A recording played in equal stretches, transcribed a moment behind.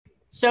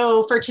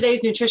So for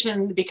today's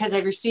nutrition, because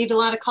I've received a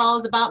lot of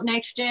calls about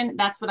nitrogen,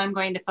 that's what I'm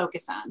going to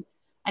focus on.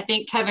 I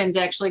think Kevin's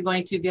actually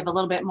going to give a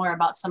little bit more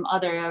about some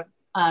other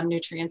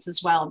nutrients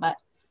as well, but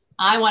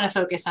I want to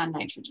focus on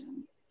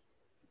nitrogen.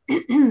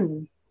 There's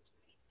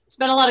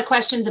been a lot of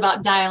questions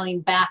about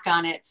dialing back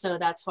on it, so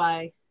that's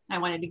why I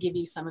wanted to give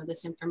you some of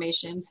this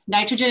information.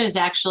 Nitrogen is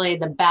actually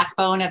the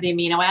backbone of the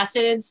amino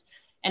acids,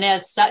 and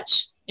as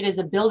such, it is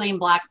a building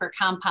block for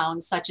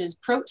compounds such as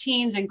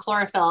proteins and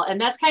chlorophyll,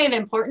 and that's kind of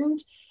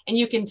important. And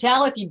you can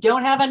tell if you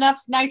don't have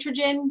enough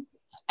nitrogen,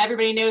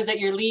 everybody knows that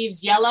your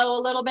leaves yellow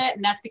a little bit,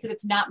 and that's because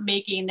it's not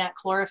making that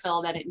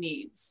chlorophyll that it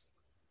needs.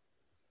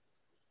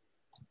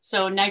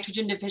 So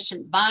nitrogen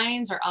deficient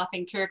vines are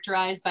often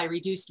characterized by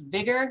reduced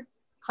vigor,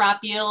 crop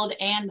yield,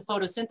 and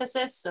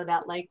photosynthesis, so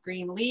that light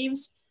green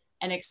leaves.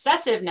 And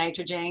excessive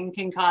nitrogen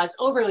can cause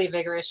overly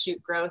vigorous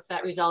shoot growth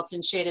that results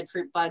in shaded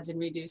fruit buds and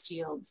reduced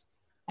yields.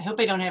 I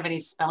hope I don't have any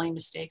spelling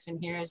mistakes in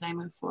here as I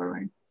move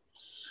forward.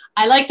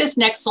 I like this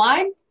next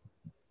slide,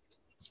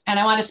 and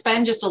I want to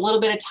spend just a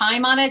little bit of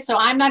time on it. So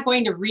I'm not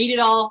going to read it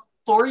all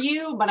for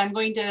you, but I'm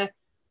going to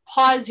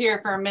pause here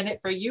for a minute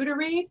for you to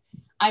read.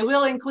 I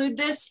will include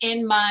this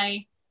in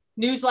my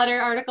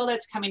newsletter article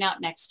that's coming out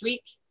next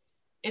week.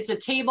 It's a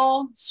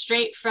table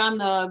straight from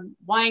the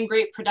Wine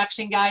Grape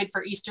Production Guide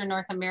for Eastern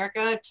North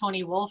America.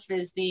 Tony Wolf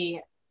is the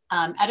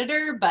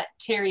editor, but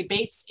Terry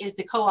Bates is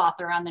the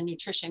co-author on the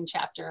nutrition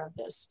chapter of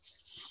this.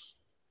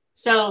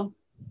 So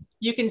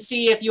you can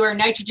see if you are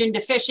nitrogen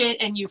deficient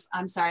and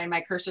I'm sorry,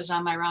 my cursor's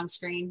on my wrong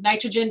screen.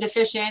 Nitrogen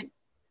deficient,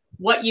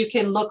 what you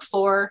can look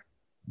for.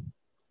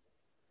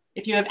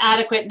 If you have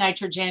adequate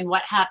nitrogen,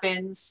 what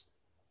happens?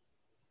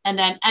 And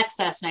then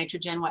excess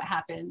nitrogen, what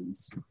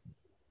happens?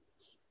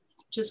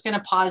 Just gonna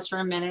pause for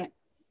a minute,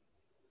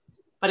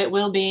 but it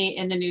will be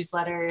in the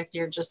newsletter if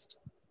you're just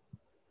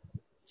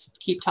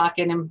keep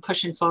talking and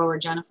pushing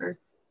forward, Jennifer.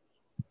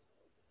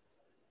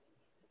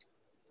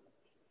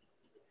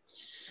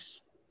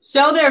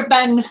 So there have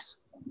been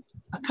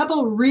a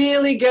couple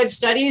really good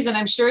studies, and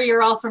I'm sure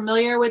you're all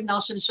familiar with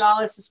Nelson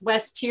Shawley's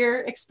West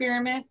Tier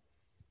experiment.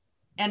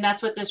 And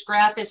that's what this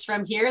graph is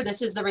from here.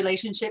 This is the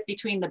relationship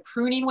between the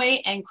pruning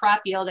weight and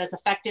crop yield as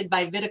affected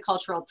by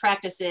viticultural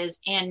practices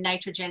and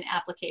nitrogen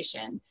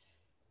application.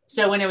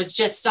 So when it was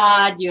just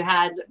sod, you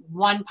had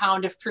 1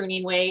 pound of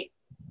pruning weight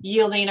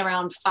yielding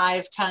around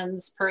 5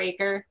 tons per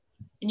acre.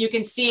 And you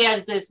can see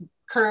as this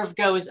curve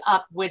goes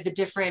up with the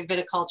different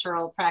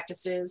viticultural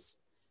practices.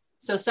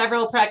 So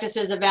several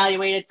practices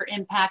evaluated for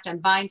impact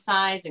on vine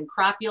size and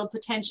crop yield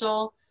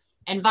potential.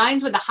 And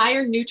vines with a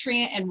higher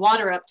nutrient and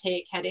water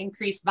uptake had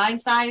increased vine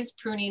size,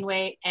 pruning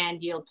weight, and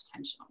yield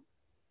potential.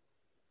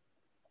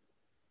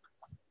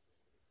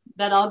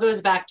 That all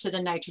goes back to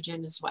the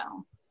nitrogen as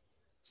well.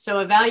 So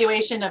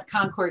evaluation of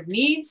Concord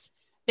needs.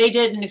 They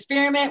did an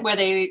experiment where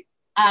they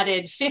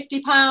added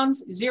 50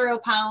 pounds, 0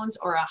 pounds,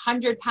 or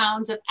 100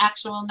 pounds of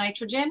actual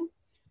nitrogen.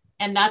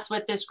 And that's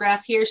what this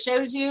graph here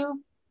shows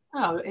you.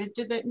 Oh,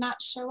 did it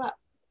not show up?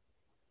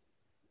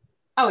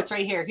 Oh, it's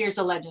right here. Here's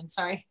a legend,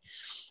 sorry.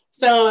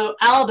 So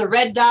all the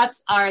red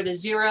dots are the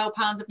 0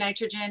 pounds of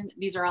nitrogen.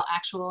 These are all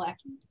actual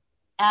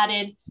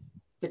added.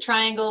 The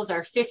triangles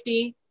are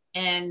 50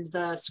 and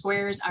the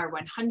squares are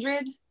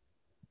 100.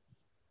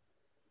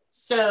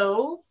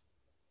 So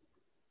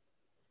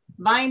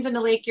vines in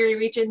the Lake Erie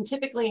region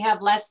typically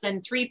have less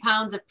than 3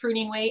 pounds of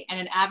pruning weight and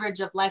an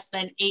average of less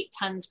than 8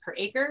 tons per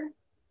acre.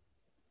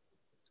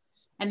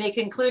 And they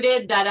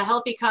concluded that a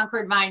healthy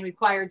Concord vine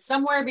required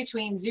somewhere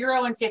between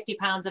 0 and 50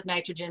 pounds of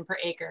nitrogen per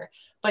acre,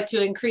 but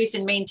to increase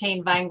and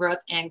maintain vine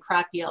growth and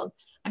crop yield.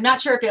 I'm not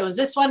sure if it was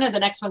this one or the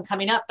next one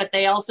coming up, but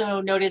they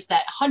also noticed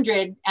that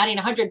adding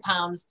 100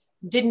 pounds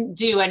didn't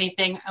do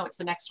anything. Oh, it's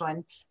the next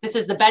one. This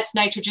is the Betts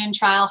nitrogen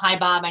trial. Hi,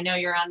 Bob. I know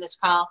you're on this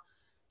call.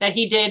 That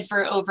he did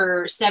for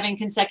over 7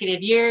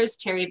 consecutive years.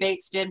 Terry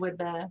Bates did with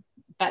the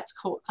Betts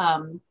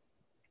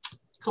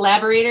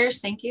collaborators.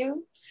 Thank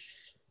you.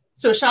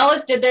 So Shawley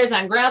did theirs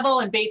on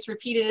gravel and Bates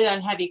repeated it on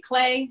heavy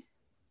clay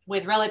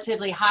with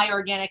relatively high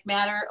organic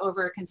matter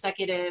over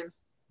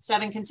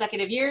 7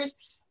 consecutive years.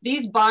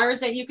 These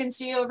bars that you can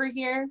see over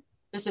here,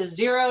 this is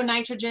 0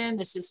 nitrogen,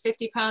 this is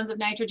 50 pounds of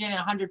nitrogen and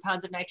 100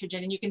 pounds of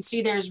nitrogen. And you can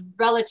see there's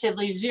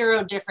relatively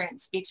 0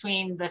 difference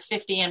between the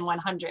 50 and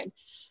 100.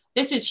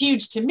 This is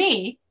huge to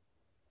me.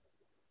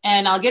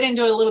 And I'll get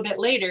into it a little bit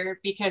later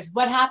because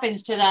what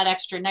happens to that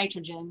extra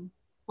nitrogen?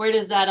 Where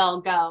does that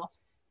all go?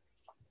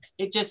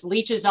 It just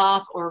leaches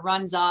off or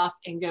runs off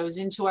and goes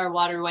into our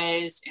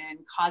waterways and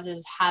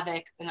causes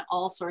havoc in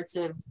all sorts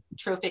of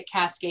trophic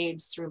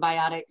cascades through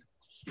biotic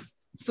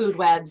food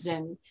webs.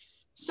 And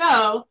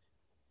so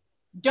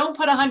don't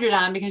put 100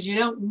 on because you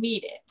don't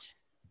need it.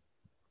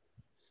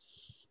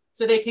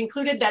 So they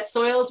concluded that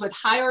soils with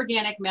high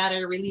organic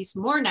matter release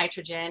more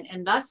nitrogen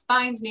and thus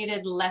vines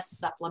needed less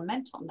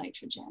supplemental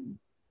nitrogen.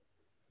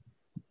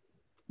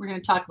 We're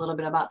going to talk a little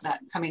bit about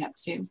that coming up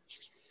soon.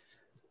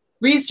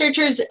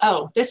 Researchers,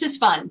 oh, this is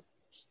fun.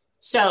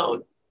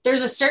 So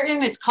there's a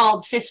certain, it's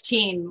called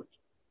 15.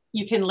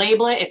 You can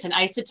label it, it's an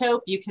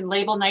isotope. You can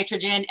label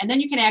nitrogen and then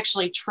you can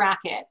actually track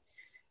it.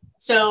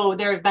 So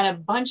there have been a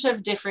bunch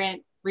of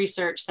different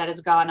research that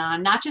has gone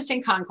on, not just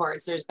in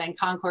Concords. There's been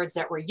Concords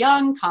that were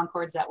young,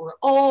 Concords that were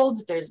old.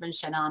 There's been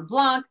Chenin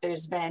Blanc.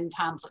 There's been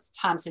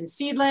Thompson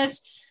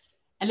Seedless.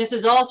 And this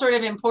is all sort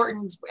of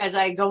important as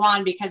I go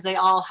on because they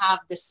all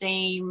have the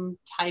same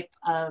type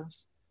of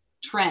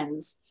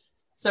trends.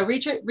 So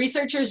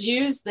researchers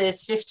use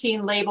this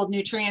 15 labeled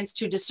nutrients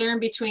to discern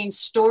between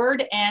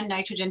stored and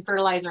nitrogen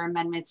fertilizer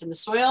amendments in the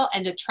soil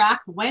and to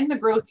track when the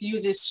growth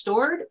uses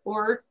stored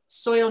or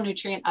soil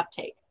nutrient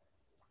uptake.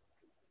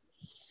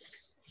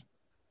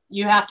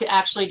 You have to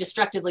actually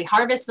destructively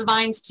harvest the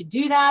vines to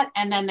do that.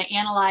 And then they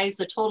analyze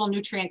the total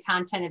nutrient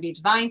content of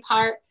each vine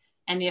part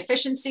and the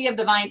efficiency of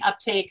the vine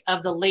uptake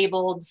of the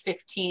labeled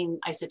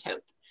 15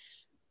 isotope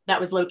that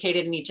was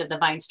located in each of the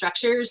vine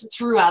structures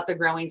throughout the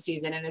growing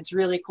season. And it's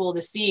really cool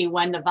to see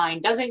when the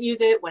vine doesn't use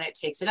it, when it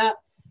takes it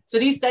up. So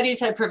these studies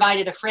have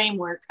provided a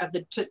framework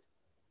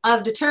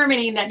of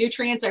determining that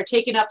nutrients are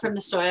taken up from the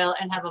soil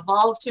and have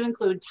evolved to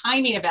include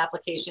timing of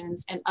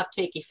applications and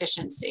uptake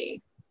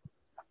efficiency.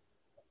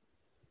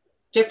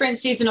 Different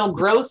seasonal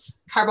growth,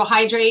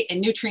 carbohydrate,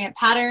 and nutrient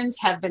patterns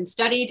have been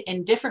studied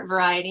in different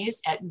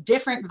varieties at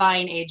different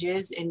vine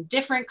ages, in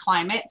different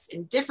climates,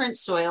 in different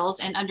soils,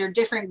 and under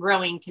different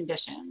growing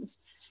conditions.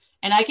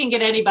 And I can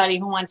get anybody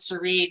who wants to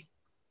read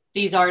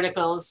these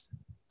articles,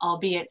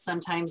 albeit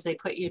sometimes they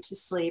put you to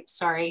sleep.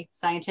 Sorry,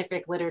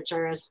 scientific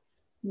literature is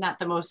not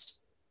the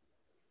most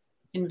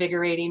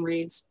invigorating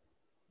reads.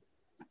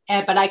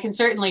 But I can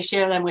certainly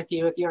share them with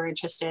you if you're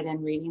interested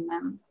in reading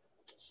them.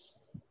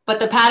 But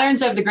the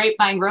patterns of the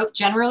grapevine growth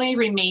generally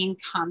remain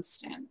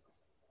constant.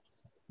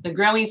 The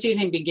growing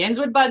season begins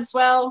with bud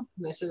swell.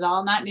 This is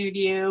all not new to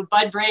you.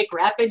 Bud break,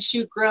 rapid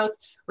shoot growth,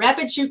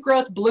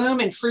 bloom,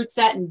 and fruit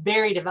set and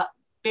berry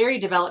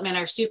development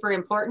are super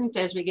important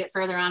as we get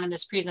further on in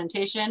this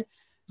presentation.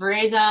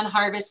 Veraison,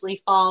 harvest,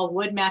 leaf fall,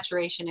 wood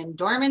maturation, and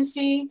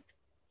dormancy.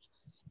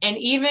 And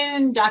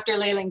even Dr.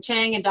 Leiling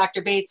Chang and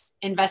Dr. Bates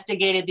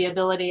investigated the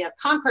ability of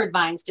Concord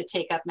vines to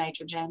take up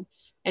nitrogen,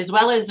 as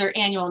well as their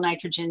annual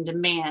nitrogen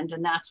demand.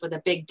 And that's with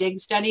a big dig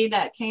study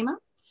that came up.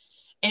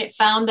 And it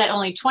found that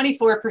only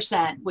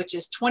 24%, which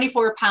is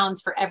 24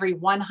 pounds for every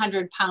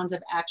 100 pounds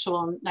of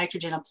actual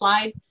nitrogen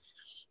applied,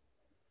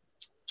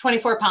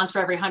 24 pounds for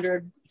every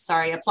 100,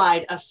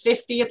 applied, of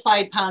 50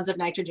 applied pounds of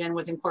nitrogen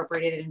was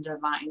incorporated into the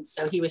vines.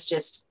 So he was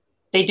just,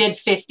 they did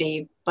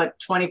 50, but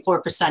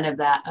 24% of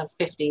that, of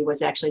 50,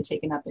 was actually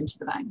taken up into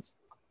the vines.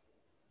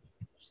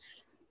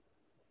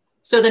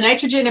 So the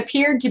nitrogen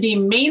appeared to be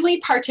mainly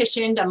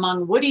partitioned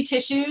among woody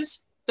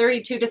tissues,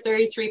 32 to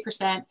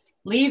 33%,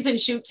 leaves and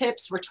shoot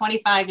tips were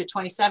 25 to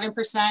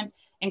 27%,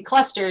 and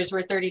clusters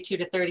were 32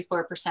 to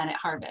 34% at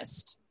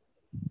harvest.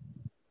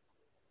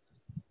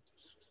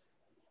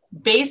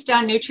 Based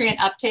on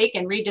nutrient uptake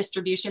and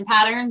redistribution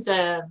patterns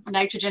of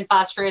nitrogen,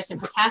 phosphorus, and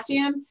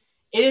potassium,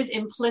 it is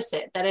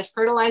implicit that if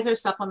fertilizer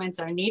supplements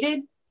are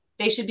needed,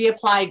 they should be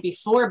applied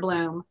before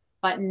bloom,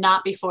 but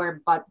not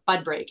before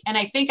bud break. And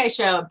I think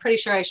I'm pretty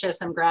sure I show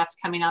some graphs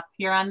coming up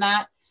here on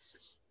that.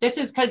 This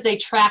is because they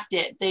tracked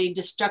it. They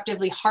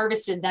destructively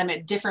harvested them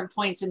at different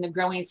points in the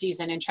growing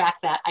season and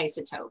tracked that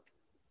isotope.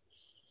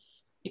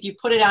 If you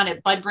put it on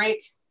at bud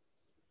break,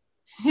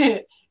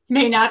 it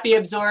may not be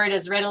absorbed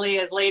as readily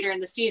as later in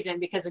the season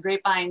because the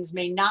grapevines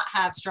may not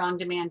have strong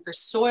demand for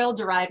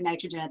soil-derived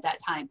nitrogen at that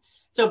time.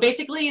 So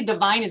basically the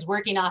vine is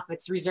working off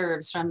its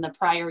reserves from the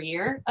prior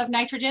year of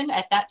nitrogen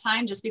at that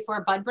time, just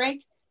before bud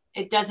break.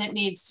 It doesn't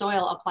need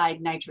soil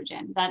applied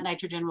nitrogen. That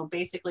nitrogen will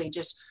basically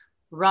just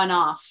run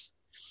off,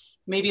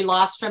 maybe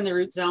lost from the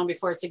root zone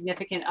before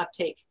significant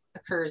uptake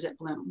occurs at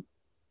bloom.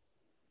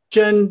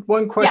 Jen,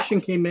 one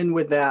question came in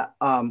with that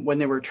when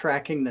they were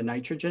tracking the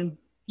nitrogen.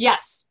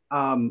 Yes.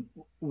 Do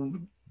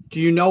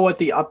you know what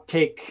the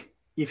uptake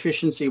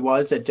efficiency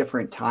was at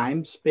different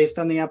times based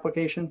on the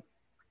application?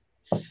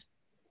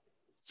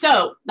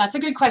 So that's a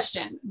good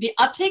question. The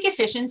uptake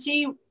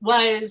efficiency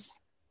was,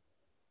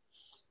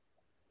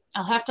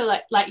 I'll have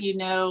to let you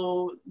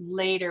know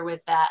later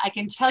with that. I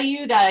can tell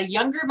you that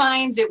younger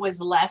vines, it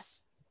was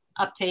less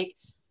uptake.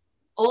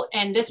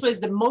 And this was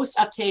the most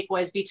uptake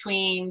was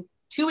between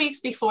 2 weeks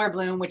before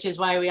bloom, which is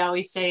why we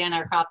always say in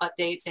our crop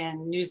updates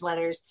and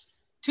newsletters,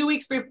 2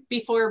 weeks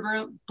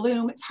before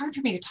bloom. It's hard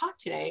for me to talk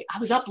today. I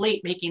was up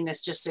late making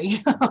this, just so you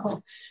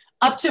know,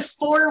 up to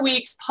 4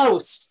 weeks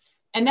post.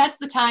 And that's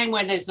the time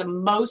when there's the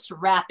most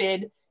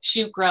rapid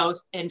shoot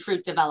growth and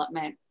fruit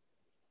development.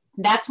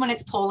 That's when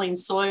it's pulling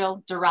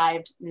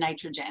soil-derived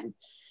nitrogen.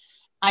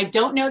 I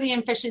don't know the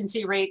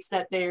efficiency rates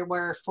that there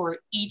were for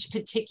each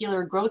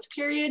particular growth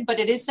period, but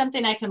it is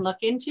something I can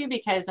look into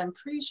because I'm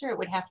pretty sure it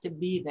would have to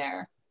be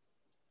there.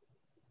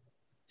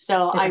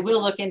 So I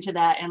will look into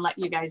that and let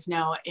you guys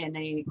know in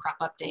a crop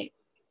update.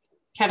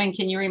 Kevin,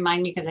 can you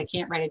remind me, because I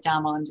can't write it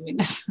down while I'm doing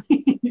this.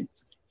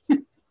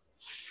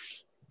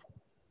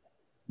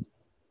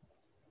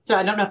 So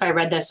I don't know if I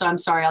read this, so I'm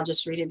sorry, I'll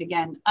just read it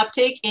again.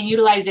 Uptake and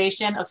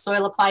utilization of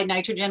soil applied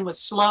nitrogen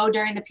was slow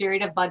during the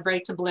period of bud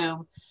break to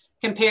bloom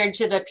compared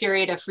to the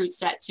period of fruit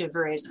set to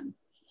veraison.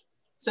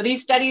 So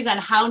these studies on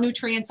how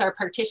nutrients are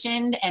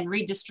partitioned and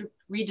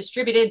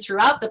redistributed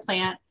throughout the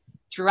plant,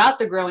 throughout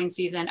the growing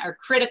season, are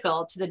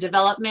critical to the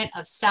development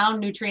of sound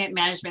nutrient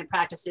management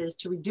practices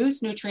to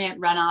reduce nutrient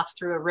runoff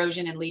through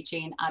erosion and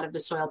leaching out of the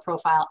soil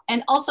profile,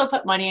 and also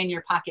put money in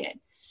your pocket.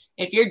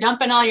 If you're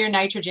dumping all your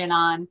nitrogen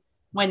on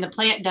when the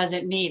plant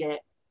doesn't need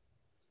it,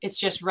 it's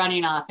just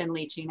running off and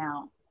leaching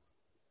out.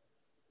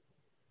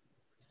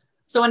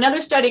 So another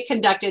study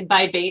conducted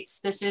by Bates,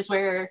 this is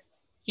where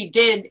he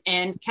did,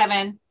 and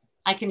Kevin,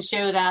 I can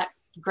show that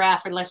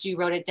graph unless you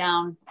wrote it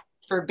down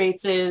for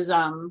Bates's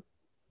all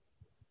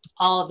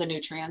of the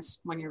nutrients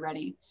when you're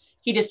ready.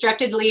 He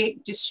destructively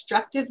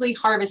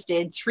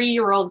harvested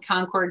 3-year-old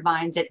Concord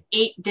vines at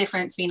 8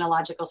 different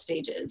phenological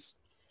stages.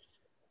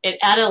 It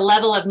added a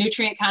level of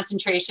nutrient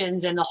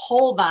concentrations in the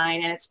whole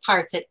vine and its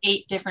parts at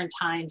 8 different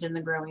times in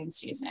the growing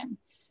season.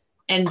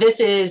 And this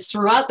is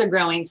throughout the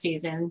growing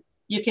season.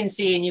 You can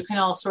see, and you can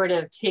all sort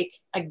of take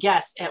a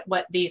guess at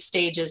what these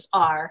stages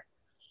are.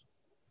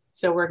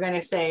 So we're going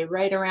to say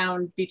right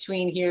around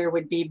between here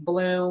would be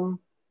bloom.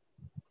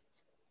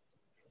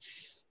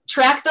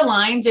 Track the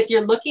lines. If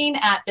you're looking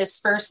at this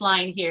first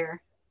line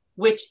here,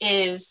 which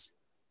is,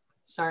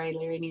 sorry,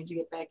 Larry needs to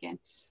get back in,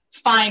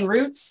 fine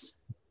roots.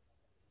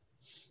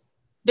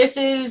 This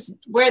is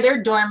where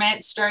they're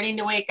dormant, starting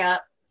to wake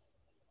up.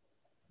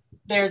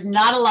 There's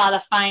not a lot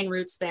of fine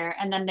roots there.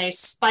 And then they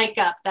spike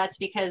up. That's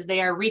because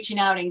they are reaching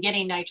out and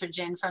getting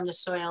nitrogen from the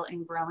soil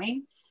and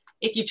growing.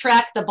 If you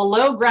track the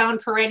below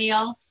ground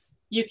perennial,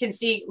 you can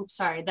see,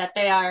 that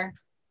they are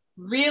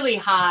really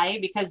high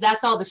because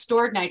that's all the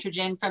stored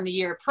nitrogen from the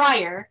year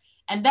prior.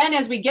 And then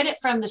as we get it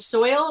from the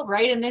soil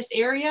right in this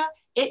area,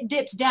 it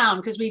dips down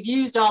because we've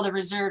used all the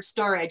reserve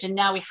storage and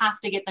now we have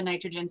to get the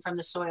nitrogen from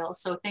the soil.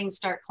 So things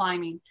start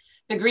climbing.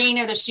 The green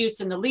are the shoots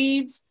and the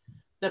leaves.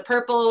 The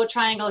purple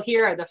triangle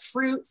here are the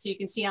fruit. So you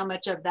can see how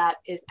much of that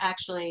is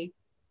actually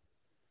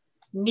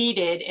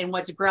needed in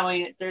what's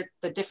growing. It's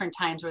the different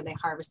times where they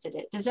harvested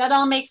it. Does that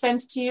all make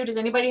sense to you? Does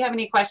anybody have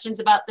any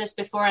questions about this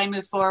before I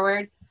move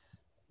forward?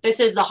 This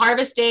is the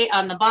harvest date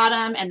on the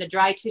bottom and the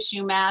dry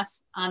tissue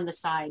mass on the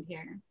side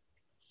here.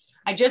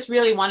 I just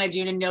really wanted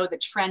you to know the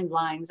trend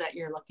lines that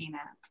you're looking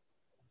at.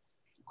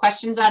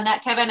 Questions on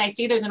that, Kevin? I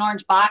see there's an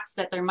orange box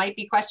that there might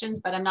be questions,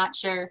 but I'm not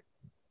sure.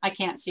 I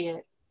can't see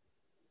it.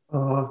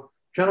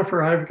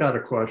 Jennifer, I've got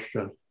a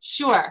question.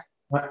 Sure.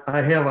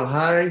 I have a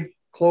high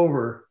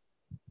clover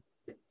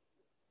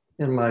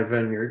in my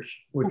vineyards,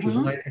 which is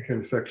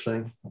nitrogen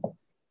fixing.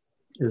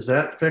 Is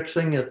that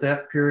fixing at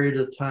that period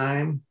of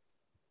time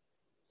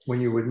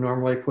when you would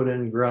normally put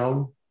in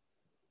ground?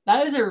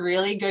 That is a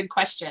really good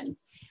question.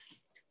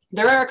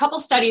 There are a couple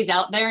studies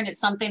out there, and it's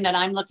something that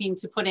I'm looking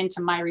to put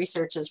into my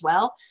research as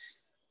well.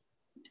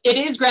 It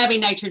is grabbing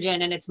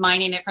nitrogen and it's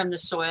mining it from the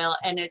soil.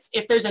 And it's,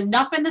 if there's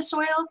enough in the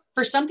soil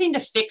for something to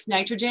fix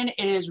nitrogen,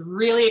 it is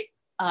really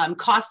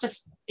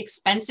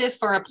expensive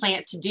for a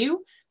plant to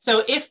do.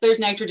 So if there's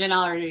nitrogen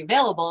already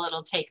available,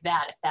 it'll take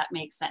that, if that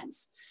makes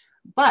sense.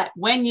 But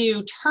when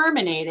you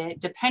terminate it,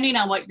 depending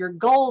on what your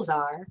goals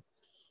are,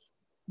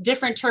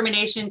 different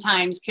termination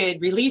times could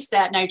release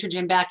that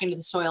nitrogen back into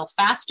the soil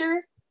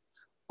faster.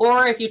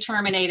 Or if you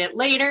terminate it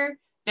later,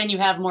 then you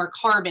have more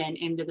carbon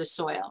into the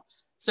soil.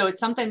 So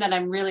it's something that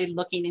I'm really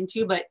looking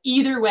into, but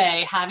either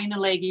way, having the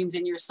legumes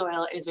in your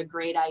soil is a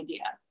great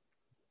idea.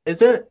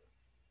 Is it?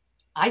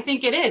 I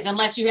think it is,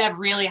 unless you have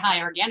really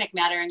high organic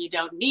matter and you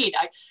don't need.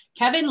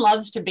 Kevin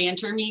loves to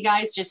banter me,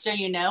 guys, just so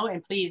you know,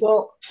 and please.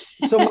 Well,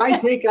 so my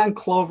take on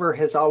clover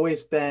has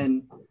always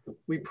been,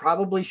 we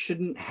probably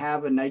shouldn't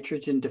have a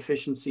nitrogen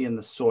deficiency in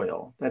the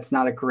soil. That's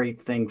not a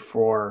great thing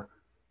for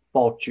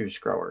bulk juice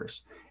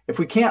growers. If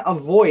we can't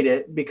avoid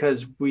it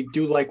because we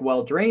do like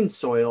well-drained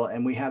soil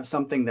and we have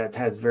something that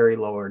has very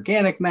low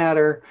organic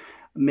matter,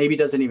 maybe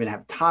doesn't even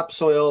have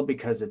topsoil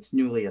because it's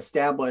newly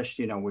established.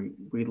 You know,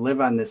 we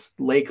live on this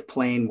lake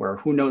plain where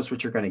who knows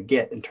what you're going to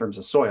get in terms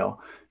of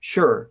soil.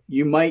 Sure,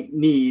 you might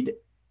need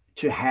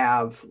to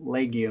have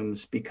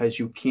legumes because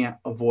you can't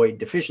avoid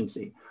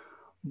deficiency.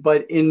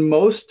 But in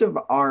most of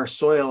our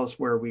soils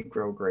where we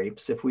grow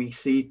grapes, if we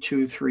see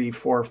 2, 3,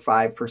 4,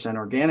 5%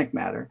 organic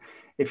matter,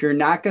 if you're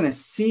not going to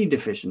see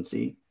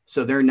deficiency,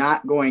 so they're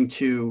not going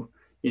to,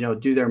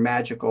 do their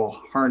magical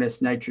harness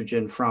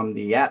nitrogen from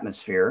the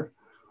atmosphere,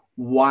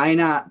 why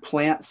not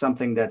plant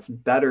something that's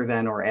better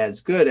than or as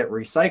good at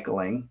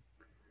recycling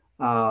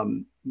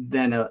than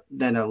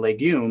a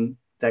legume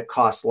that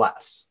costs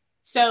less?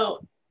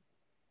 So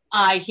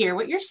I hear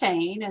what you're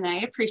saying, and I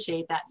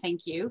appreciate that.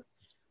 Thank you.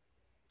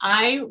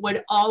 I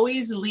would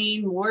always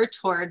lean more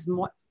towards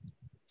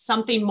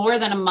something more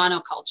than a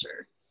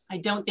monoculture. I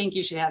don't think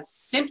you should have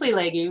simply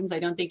legumes. I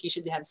don't think you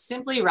should have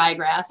simply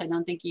ryegrass. I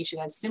don't think you should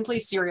have simply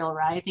cereal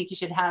rye. I think you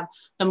should have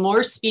the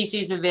more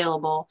species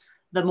available,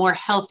 the more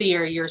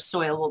healthier your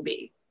soil will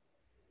be.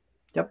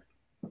 Yep.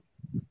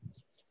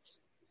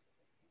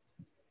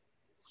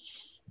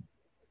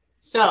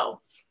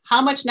 So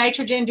how much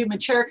nitrogen do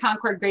mature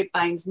Concord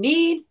grapevines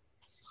need?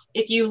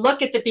 If you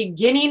look at the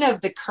beginning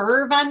of the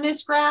curve on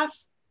this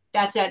graph,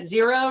 that's at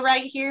 0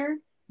 right here.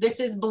 This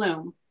is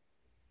bloom.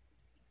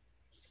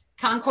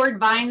 Concord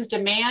vines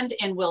demand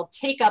and will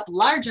take up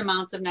large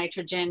amounts of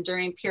nitrogen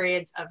during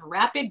periods of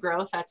rapid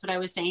growth. That's what I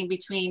was saying,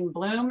 between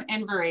bloom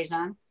and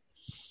veraison.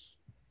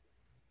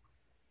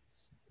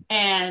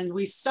 And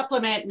we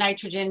supplement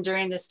nitrogen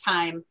during this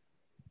time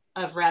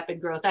of rapid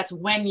growth. That's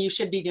when you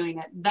should be doing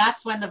it.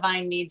 That's when the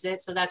vine needs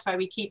it. So that's why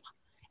we keep,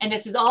 and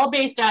this is all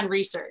based on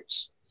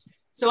research.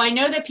 So I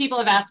know that people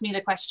have asked me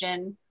the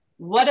question,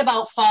 what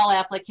about fall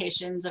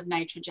applications of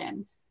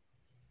nitrogen?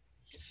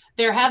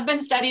 There have been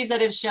studies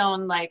that have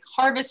shown like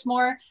harvest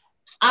more.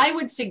 I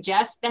would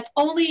suggest that's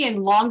only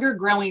in longer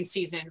growing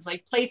seasons,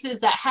 like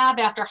places that have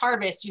after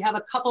harvest, you have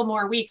a couple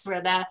more weeks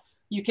where that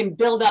you can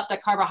build up the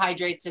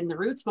carbohydrates in the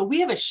roots, but we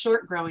have a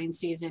short growing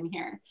season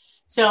here.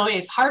 So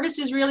if harvest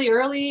is really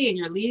early and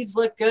your leaves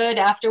look good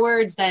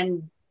afterwards,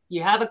 then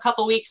you have a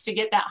couple weeks to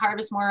get that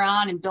harvest more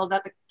on and build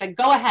up the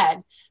go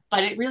ahead.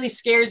 But it really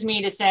scares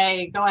me to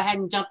say, go ahead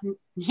and dump,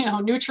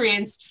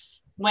 nutrients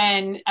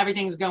when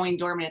everything's going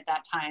dormant at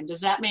that time.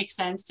 Does that make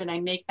sense? Did I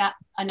make that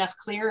enough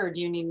clear, or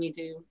do you need me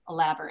to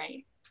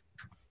elaborate?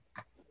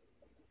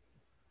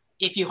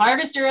 If you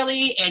harvest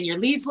early and your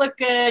leaves look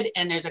good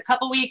and there's a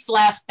couple weeks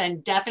left, then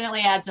definitely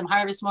add some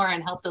harvest more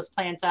and help those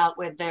plants out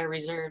with their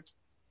reserved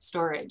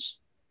storage.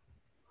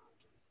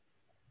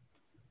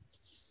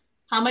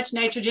 How much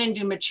nitrogen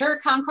do mature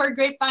Concord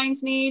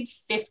grapevines need?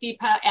 50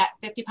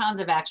 pounds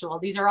of actual.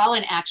 These are all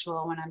in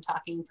actual when I'm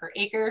talking per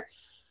acre.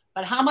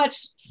 But how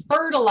much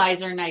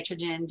fertilizer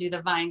nitrogen do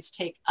the vines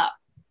take up?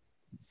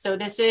 So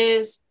this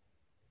is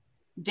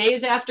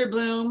days after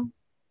bloom.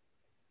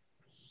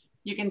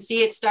 You can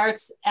see it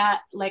starts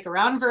at like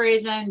around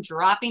veraison,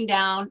 dropping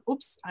down.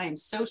 Oops, I am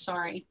so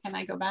sorry. Can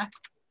I go back?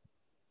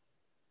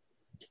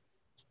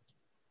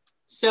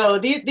 So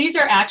these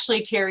are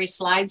actually Terry's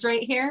slides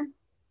right here.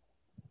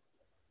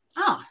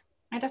 Oh,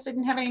 I guess I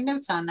didn't have any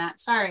notes on that,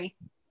 sorry.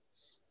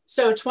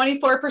 So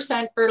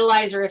 24%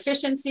 fertilizer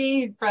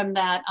efficiency from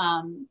that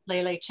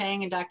Lele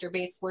Chang and Dr.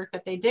 Bates work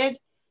that they did,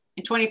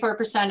 and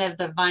 24% of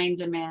the vine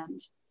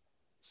demand.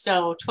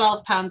 So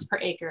 12 pounds per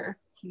acre.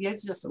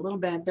 It's just a little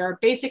bit. There are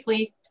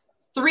basically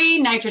 3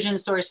 nitrogen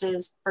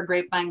sources for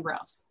grapevine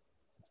growth.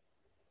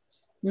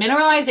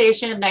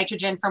 Mineralization of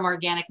nitrogen from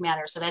organic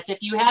matter. So that's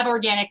if you have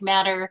organic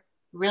matter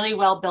really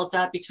well built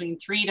up, between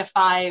 3 to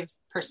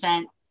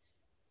 5%,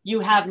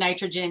 you have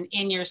nitrogen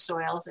in your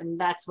soils, and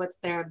that's what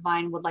their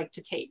vine would like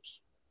to take.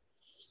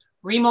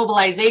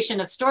 Remobilization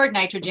of stored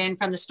nitrogen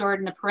from the stored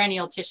in the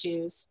perennial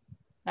tissues.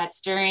 That's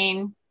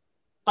during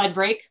bud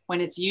break, when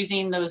it's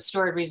using those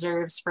stored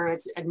reserves for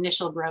its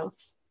initial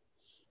growth.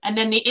 And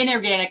then the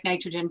inorganic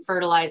nitrogen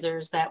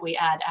fertilizers that we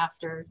add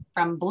after,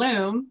 from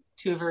bloom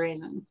to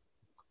veraison.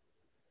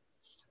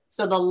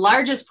 So the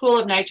largest pool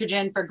of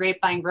nitrogen for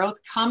grapevine growth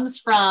comes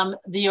from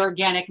the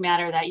organic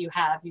matter that you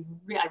have.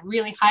 I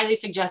really highly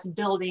suggest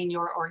building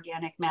your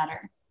organic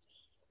matter.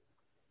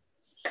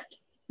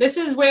 This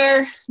is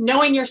where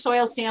knowing your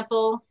soil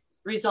sample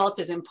results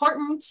is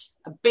important.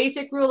 A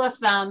basic rule of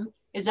thumb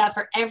is that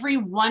for every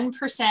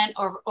 1%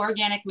 of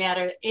organic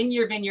matter in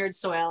your vineyard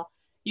soil,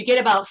 you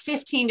get about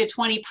 15 to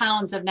 20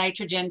 pounds of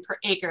nitrogen per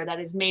acre that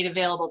is made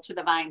available to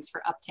the vines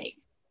for uptake.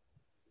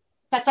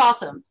 That's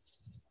awesome.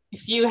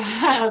 If you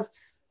have,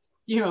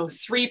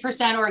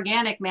 3%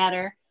 organic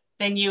matter,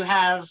 then you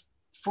have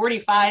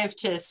 45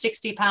 to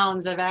 60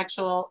 pounds of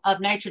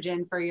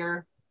nitrogen for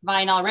your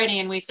vine already.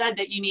 And we said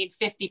that you need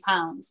 50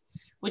 pounds,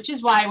 which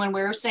is why when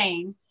we're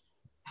saying,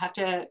 I have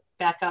to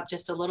back up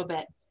just a little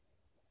bit,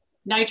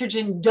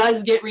 nitrogen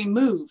does get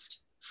removed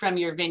from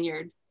your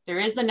vineyard. There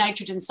is the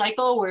nitrogen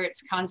cycle where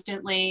it's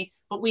constantly,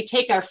 but we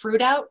take our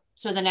fruit out.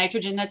 So the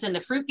nitrogen that's in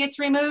the fruit gets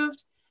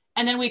removed.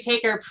 And then we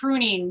take our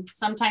pruning.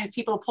 Sometimes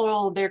people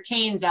pull their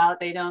canes out.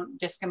 They don't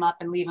disc them up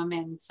and leave them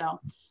in. So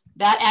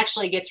that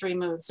actually gets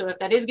removed. So if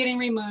that is getting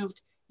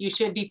removed, you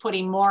should be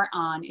putting more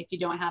on if you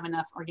don't have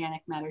enough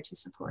organic matter to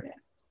support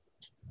it.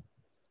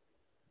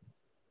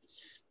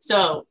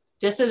 So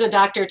this is a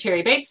Dr.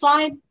 Terry Bates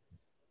slide.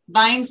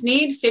 Vines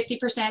need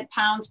 50%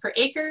 pounds per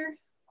acre.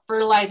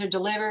 Fertilizer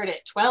delivered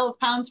at 12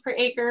 pounds per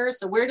acre.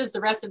 So where does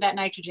the rest of that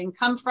nitrogen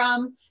come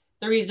from?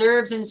 The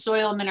reserves in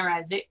soil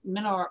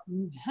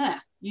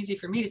easy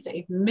for me to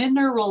say,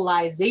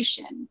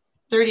 mineralization,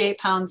 38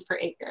 pounds per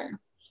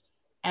acre.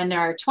 And there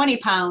are 20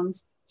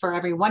 pounds for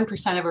every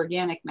 1% of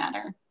organic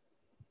matter.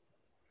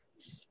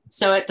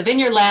 So at the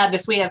Vineyard Lab,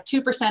 if we have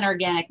 2%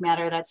 organic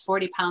matter, that's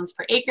 40 pounds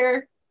per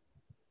acre.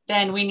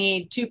 Then we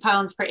need 2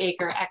 pounds per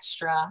acre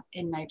extra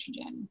in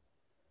nitrogen.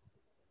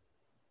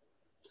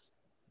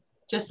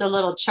 Just a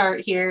little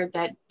chart here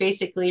that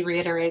basically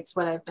reiterates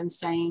what I've been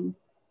saying.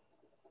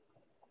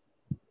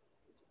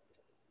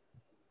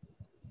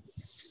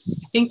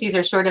 I think these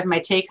are sort of my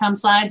take-home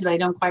slides, but I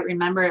don't quite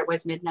remember. It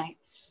was midnight.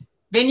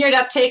 Vineyard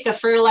uptake of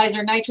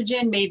fertilizer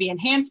nitrogen may be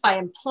enhanced by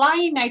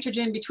applying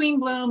nitrogen between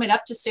bloom and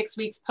up to 6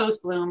 weeks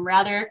post-bloom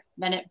rather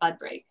than at bud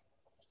break.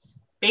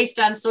 Based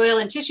on soil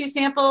and tissue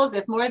samples,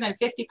 if more than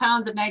 50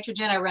 pounds of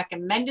nitrogen are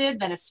recommended,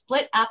 then a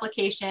split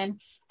application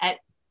at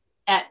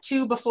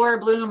 2 before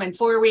bloom and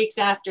 4 weeks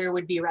after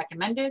would be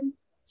recommended.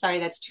 Sorry,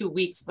 that's 2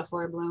 weeks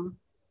before bloom.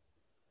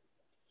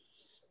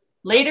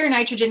 Later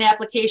nitrogen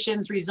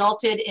applications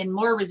resulted in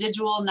more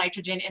residual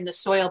nitrogen in the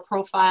soil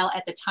profile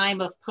at the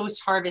time of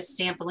post-harvest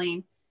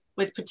sampling,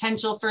 with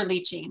potential for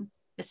leaching,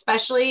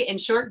 especially in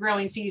short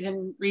growing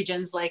season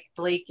regions like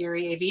the Lake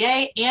Erie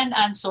AVA and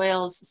on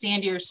soils,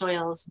 sandier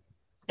soils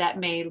that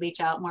may leach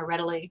out more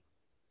readily.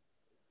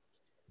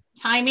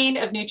 Timing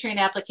of nutrient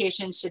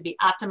applications should be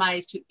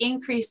optimized to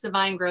increase the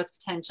vine growth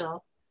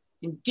potential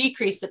and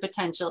decrease the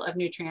potential of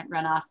nutrient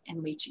runoff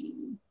and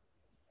leaching.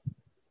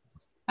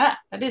 That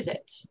is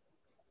it.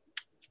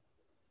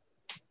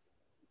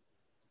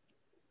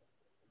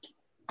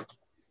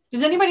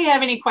 Does anybody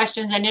have any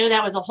questions? I know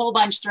that was a whole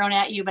bunch thrown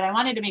at you, but I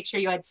wanted to make sure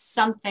you had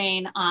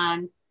something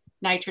on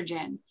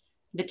nitrogen.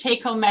 The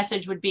take-home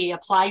message would be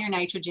apply your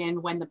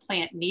nitrogen when the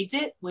plant needs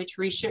it, which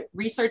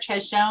research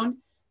has shown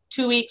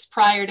 2 weeks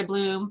prior to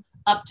bloom,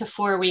 up to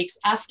 4 weeks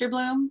after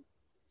bloom.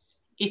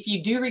 If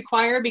you do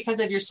require, because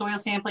of your soil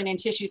sampling and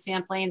tissue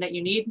sampling, that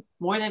you need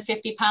more than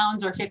 50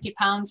 pounds or 50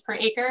 pounds per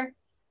acre,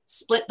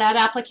 split that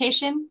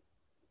application.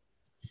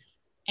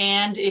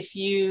 And if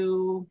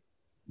you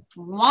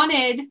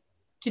wanted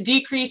to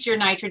decrease your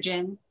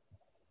nitrogen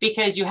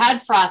because you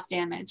had frost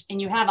damage and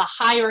you have a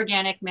high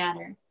organic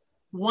matter,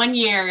 1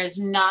 year is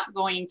not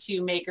going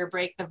to make or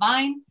break the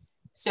vine.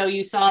 So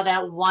you saw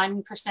that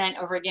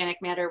 1% of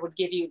organic matter would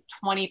give you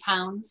 20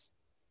 pounds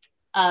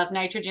of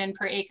nitrogen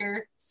per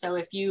acre. So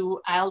if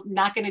you, I'm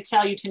not going to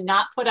tell you to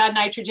not put on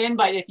nitrogen,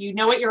 but if you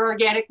know what your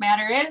organic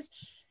matter is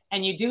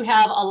and you do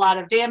have a lot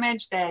of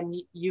damage, then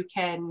you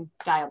can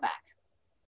dial back.